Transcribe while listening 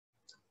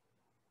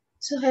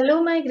So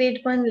hello my grade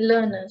 1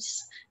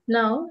 learners.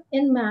 Now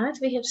in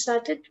math we have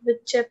started with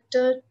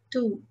chapter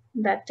 2,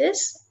 that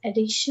is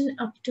addition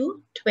up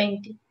to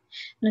 20.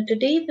 Now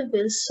today we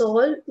will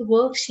solve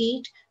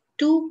worksheet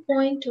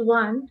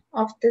 2.1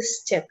 of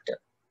this chapter.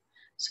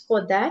 So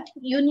for that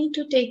you need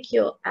to take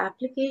your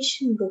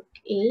application book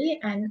A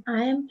and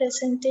I am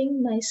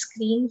presenting my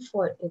screen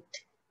for it.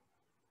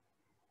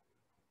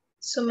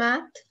 So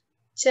math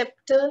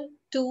chapter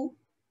 2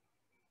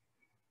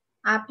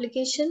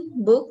 application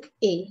book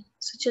A.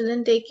 So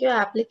children, take your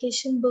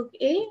application book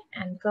A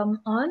and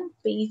come on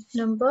page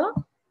number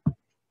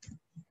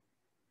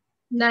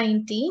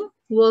 19,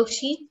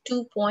 worksheet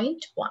 2.1.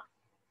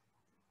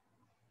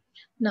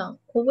 Now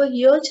over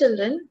here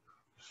children,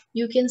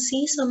 you can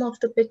see some of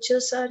the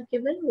pictures are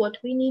given. What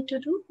we need to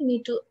do, we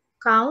need to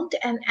count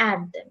and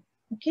add them.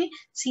 Okay,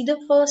 see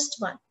the first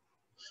one.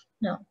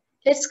 Now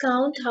let's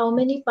count how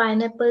many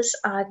pineapples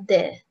are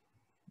there.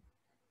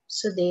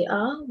 So they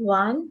are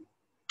 1,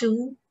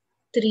 2,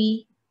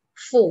 3,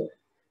 4.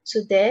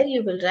 So there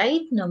you will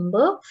write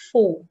number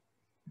 4.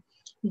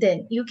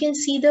 Then you can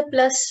see the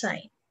plus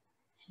sign.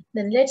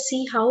 Then let's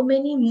see how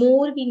many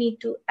more we need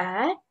to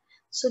add.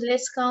 So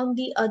let's count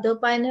the other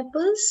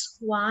pineapples.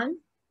 1,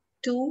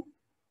 2,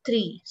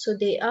 3. So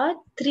they are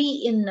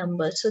 3 in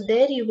number. So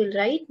there you will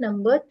write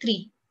number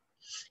 3.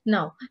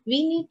 Now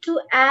we need to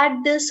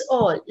add this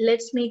all.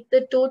 Let's make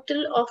the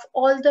total of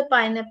all the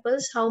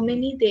pineapples, how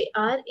many they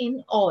are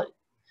in all.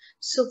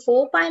 So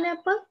 4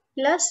 pineapple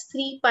plus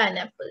 3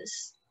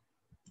 pineapples.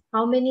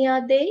 How many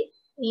are they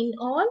in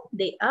all?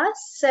 They are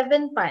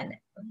 7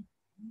 pineapple.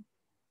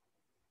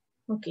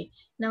 Okay,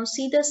 now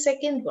see the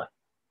second one.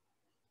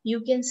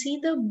 You can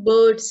see the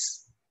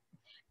birds.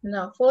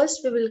 Now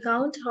first we will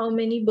count how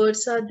many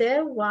birds are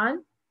there.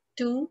 1,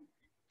 2,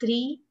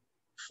 3,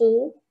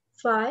 4,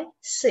 5,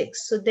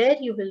 6. So there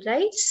you will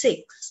write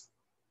 6.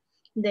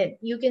 Then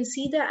you can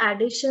see the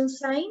addition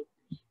sign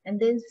and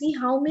then see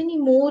how many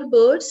more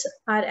birds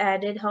are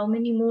added. How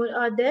many more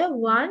are there?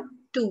 1,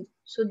 2.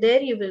 So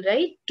there you will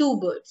write 2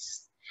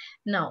 birds.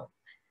 Now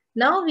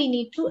we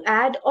need to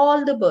add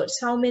all the birds.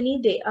 How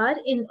many they are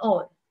in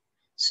all?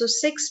 So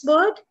 6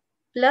 bird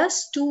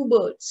plus 2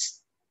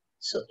 birds.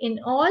 So in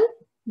all,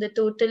 the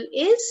total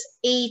is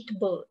 8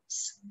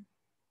 birds.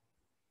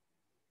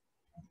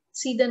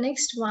 See the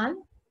next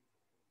one.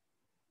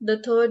 The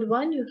third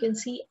one, you can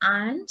see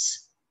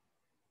ants.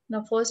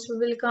 Now first we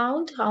will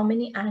count how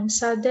many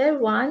ants are there.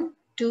 1,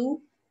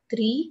 2,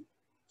 3,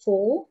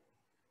 4,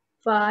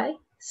 5,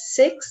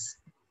 6,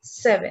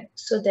 7.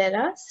 So there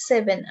are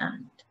 7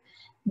 ants.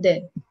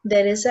 Then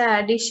there is an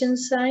addition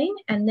sign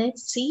and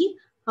let's see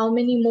how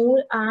many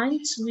more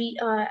ants we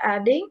are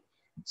adding.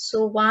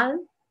 So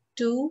 1,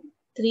 2,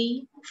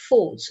 3,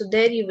 4. So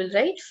there you will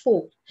write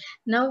 4.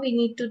 Now we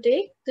need to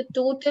take the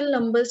total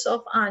numbers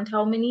of ants,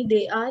 how many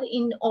they are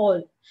in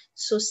all.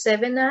 So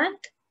 7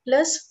 ant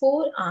plus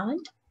 4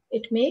 ant,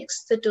 it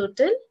makes the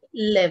total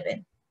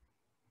 11.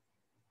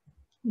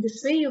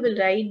 This way you will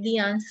write the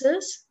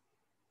answers.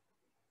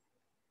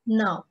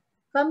 Now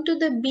come to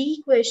the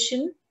B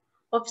question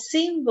of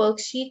same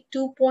worksheet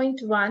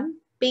 2.1,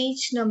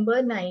 page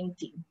number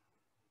 19.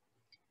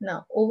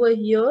 Now over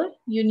here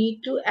you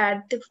need to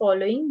add the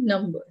following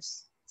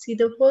numbers. See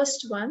the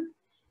first one,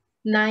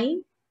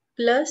 9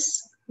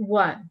 plus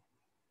 1.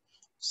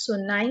 So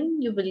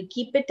 9 you will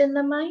keep it in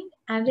the mind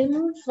and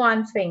remove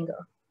one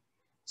finger.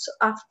 So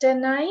after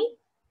 9,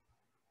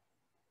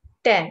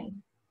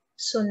 10.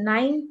 So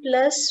 9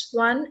 plus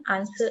 1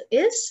 answer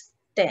is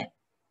 10.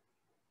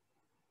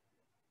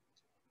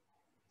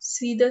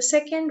 See the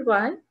second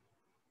one,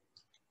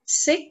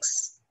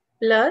 6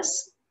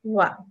 plus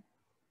 1.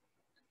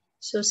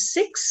 So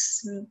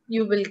 6,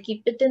 you will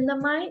keep it in the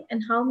mind.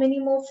 And how many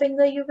more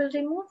finger you will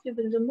remove? You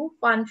will remove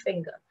one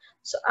finger.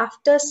 So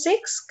after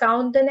 6,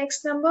 count the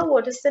next number.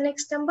 What is the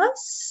next number?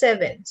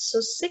 7. So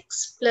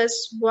 6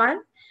 plus 1,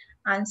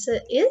 answer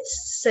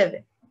is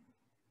 7.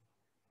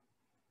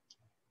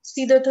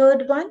 See the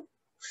third one,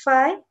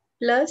 5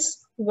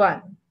 plus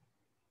 1.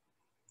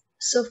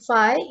 So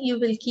 5, you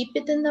will keep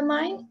it in the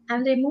mind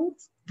and remove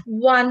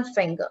one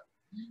finger.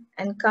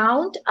 And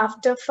count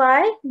after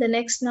 5, the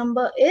next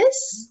number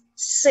is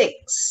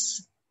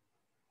 6.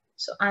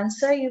 So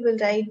answer you will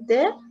write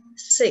there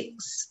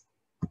 6.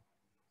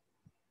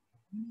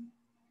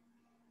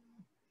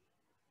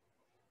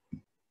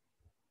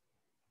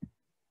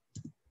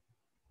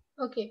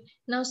 Okay,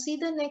 now see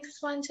the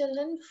next one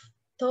children.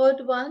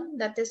 Third one,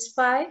 that is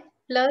 5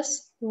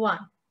 plus 1.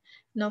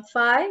 Now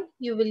 5,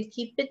 you will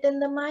keep it in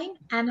the mind.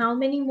 And how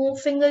many more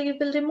finger you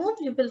will remove?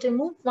 You will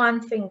remove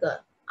one finger.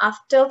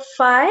 After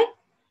 5,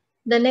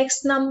 the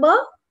next number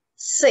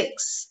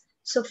 6.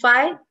 So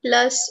 5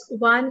 plus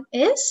 1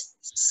 is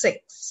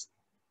 6.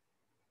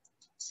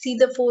 See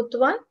the fourth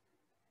one,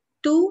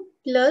 2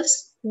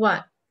 plus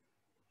 1.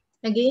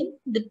 Again,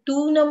 the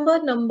 2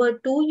 number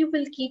 2 you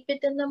will keep it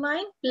in the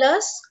mind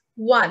plus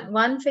 1.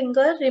 One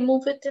finger,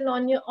 remove it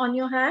on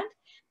your hand.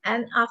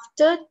 And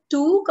after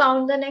 2,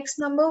 count the next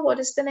number. What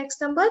is the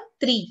next number?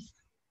 3.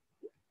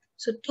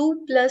 So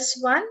 2 plus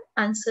 1,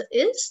 answer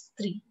is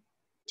 3.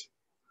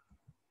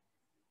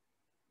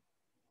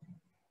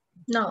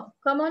 Now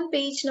come on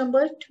page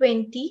number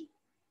 20.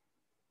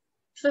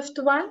 Fifth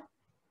one,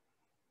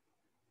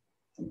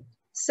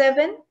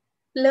 7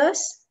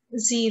 plus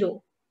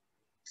 0.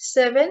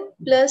 7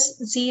 plus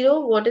 0,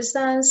 what is the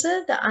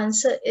answer? The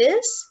answer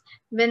is,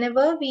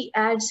 whenever we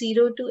add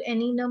 0 to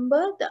any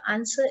number, the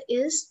answer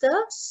is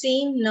the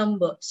same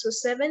number. So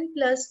 7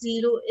 plus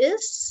 0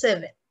 is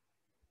 7.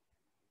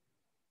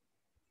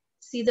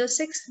 See the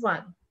sixth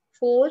one,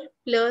 4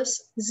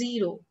 plus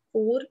 0.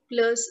 4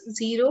 plus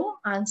 0,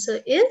 answer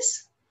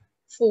is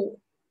 4.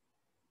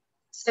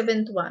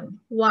 Seventh one,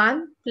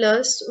 1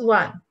 plus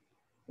 1.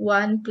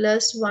 1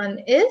 plus 1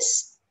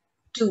 is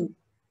 2.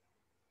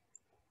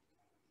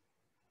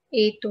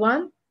 Eighth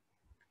one,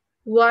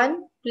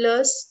 1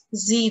 plus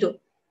 0.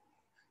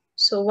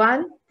 So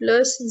 1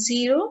 plus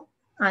 0,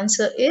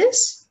 answer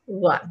is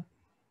 1.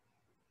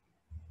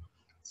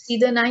 See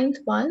the ninth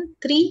one,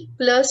 3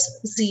 plus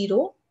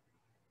 0.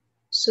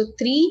 So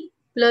 3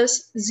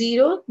 plus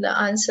 0, the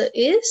answer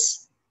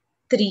is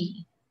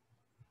 3.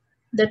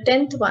 The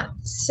 10th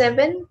one,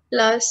 7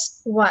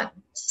 plus 1.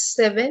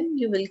 7,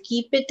 you will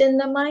keep it in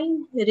the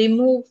mind.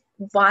 Remove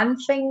one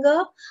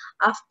finger.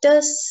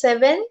 After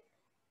 7,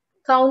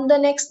 count the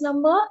next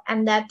number,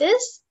 and that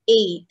is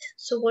 8.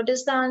 So what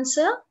is the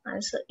answer?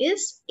 Answer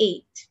is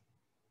 8.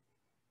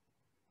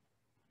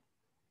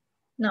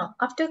 Now,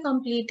 after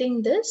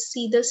completing this,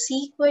 see the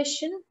C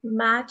question,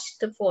 match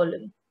the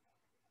following.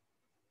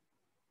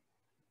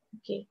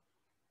 Okay.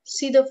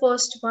 See the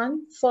first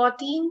one,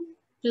 14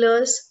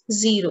 plus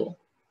 0.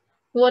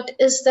 What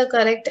is the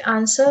correct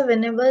answer?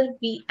 Whenever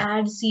we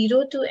add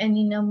 0 to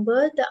any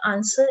number, the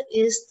answer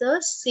is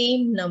the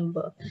same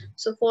number.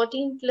 So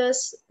 14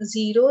 plus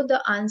 0,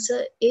 the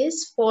answer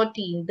is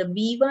 14. The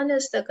B one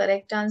is the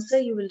correct answer.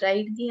 You will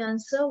write the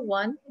answer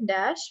 1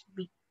 dash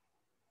B.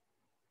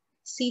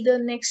 See the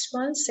next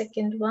one,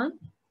 second one,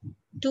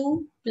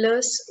 2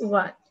 plus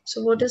 1.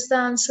 So what is the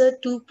answer?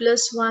 2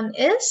 plus 1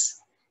 is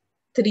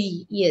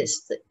 3.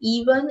 Yes, the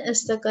E1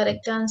 is the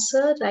correct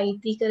answer. Write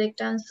the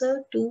correct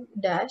answer, 2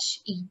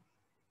 dash E.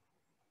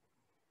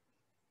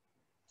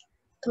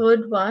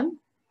 Third one,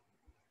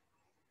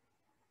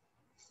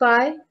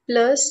 5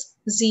 plus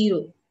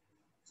 0.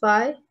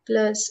 5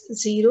 plus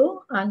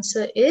 0,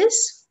 answer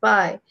is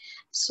 5.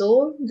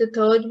 So the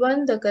third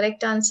one, the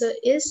correct answer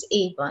is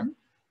A1.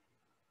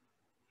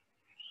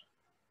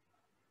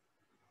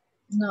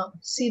 Now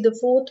see the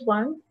fourth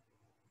one,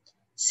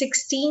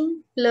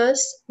 16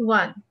 plus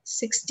 1.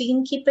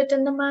 16, keep it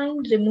in the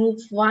mind. Remove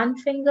one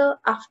finger.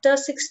 After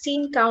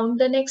 16, count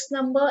the next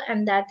number,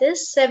 and that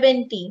is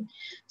 17.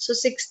 So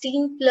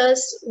 16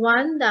 plus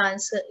 1, the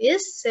answer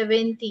is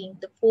 17.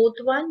 The fourth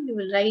one, you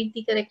will write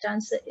the correct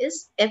answer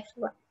is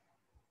F1.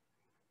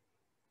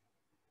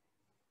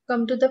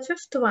 Come to the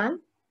fifth one,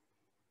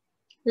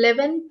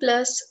 11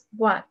 plus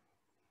 1.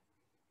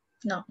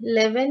 Now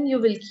 11, you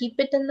will keep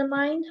it in the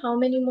mind. How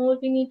many more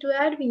we need to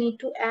add? We need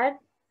to add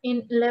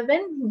in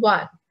 11,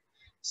 1.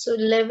 So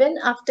 11,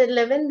 after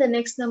 11, the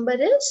next number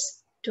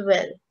is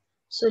 12.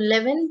 So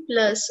 11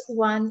 plus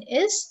 1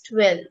 is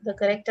 12. The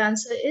correct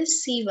answer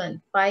is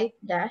C1, 5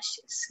 dash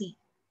C.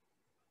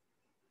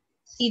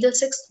 See the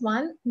sixth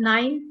one,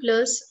 9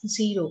 plus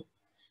 0.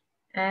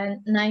 And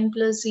 9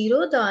 plus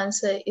 0, the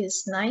answer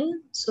is 9.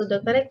 So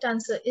the correct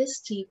answer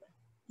is D1.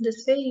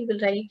 This way you will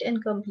write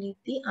and complete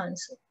the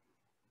answer.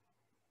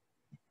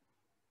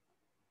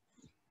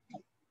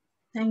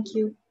 Thank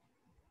you.